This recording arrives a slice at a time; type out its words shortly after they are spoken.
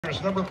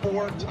starters, number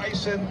 4,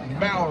 Tyson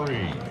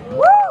Mallory.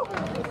 Woo!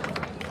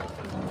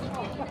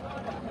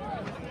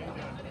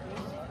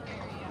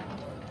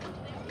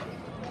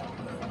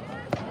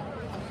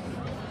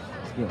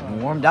 It's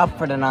getting warmed up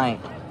for tonight.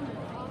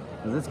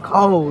 'Cause it's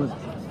cold.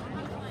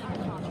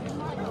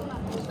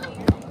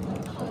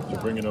 They're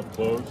bringing up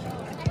clothes.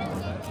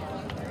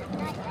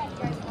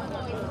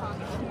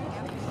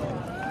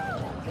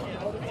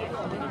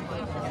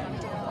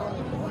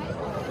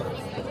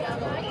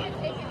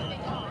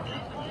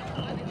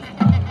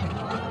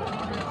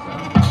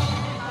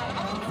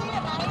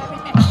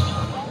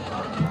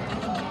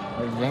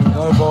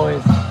 Go,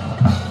 boys.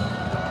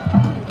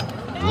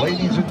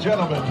 Ladies and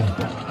gentlemen,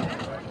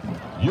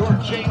 your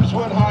James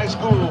Wood High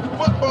School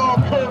football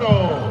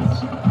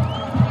Colonels.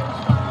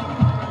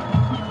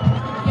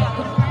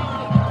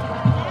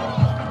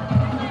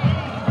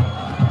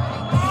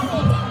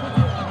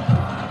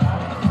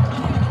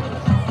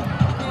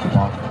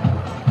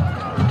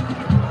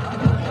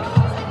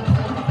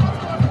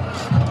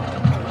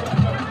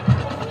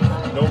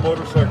 No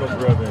motorcycles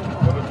revving.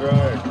 What a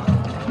drag.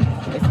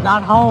 It's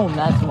not home,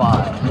 that's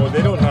why. Well,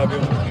 they don't have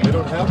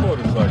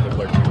motorcycles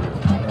like we do.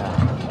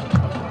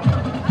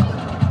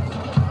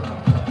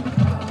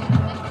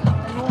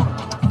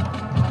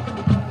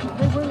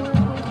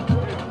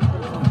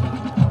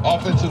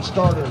 Offensive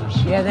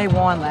starters. Yeah, they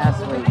won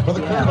last week. For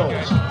the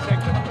Colonels.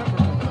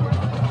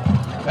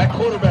 At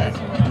quarterback,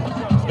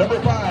 number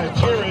 5,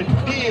 Jared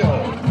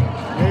Neal.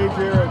 Hey,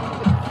 Jared.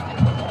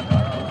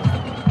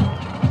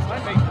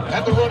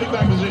 At the running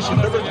back position,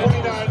 number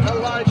 29,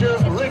 Elijah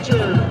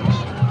Richards.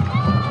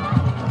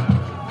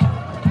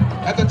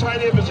 At the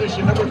tight end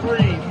position, number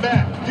 3,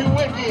 Matt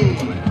Dewicki.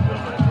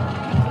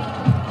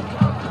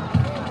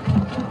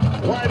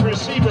 Wide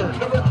receiver,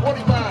 number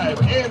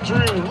 25,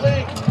 Andrew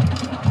Link.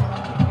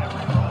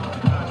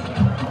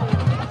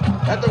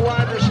 At the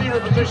wide receiver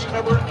position,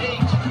 number 8,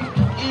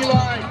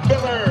 Eli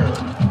Miller.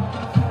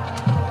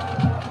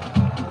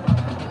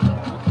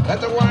 At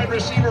the wide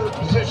receiver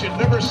position,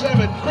 number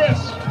 7,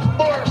 Chris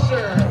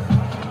Morser.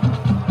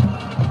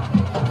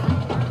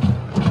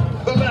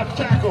 The left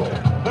tackle,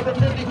 number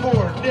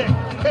 54, Nick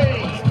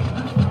Payne.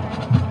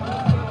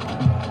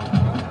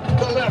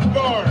 The left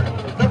guard,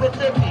 number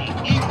 50,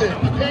 Ethan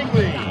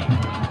Pingley.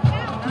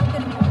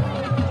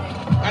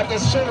 At the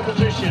center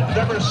position,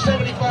 number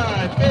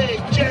 75,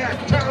 Big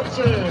Jack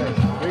Thompson.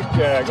 Big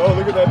Jack. Oh,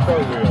 look at that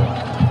front wheel.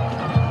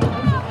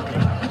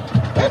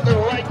 At the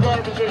right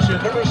guard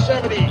position, number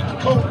 70,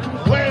 Colt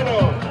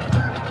Lanham.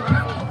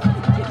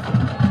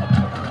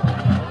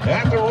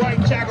 At the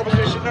right tackle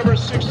position, number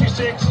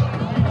 66,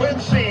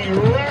 Quincy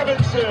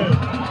Robinson.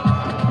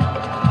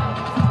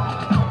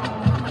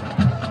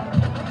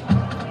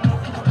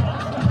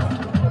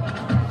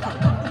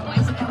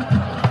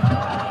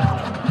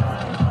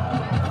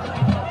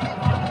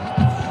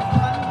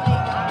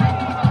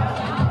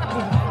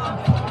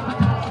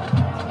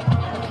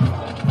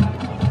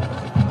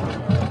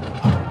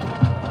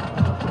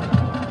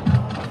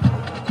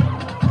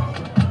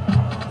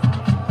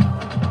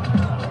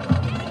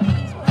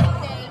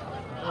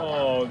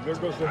 There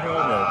goes the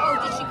helmet. Oh,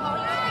 did she call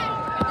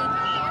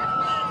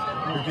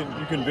you?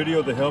 You can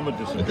video the helmet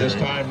disappearing. At this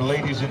time,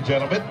 ladies and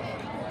gentlemen,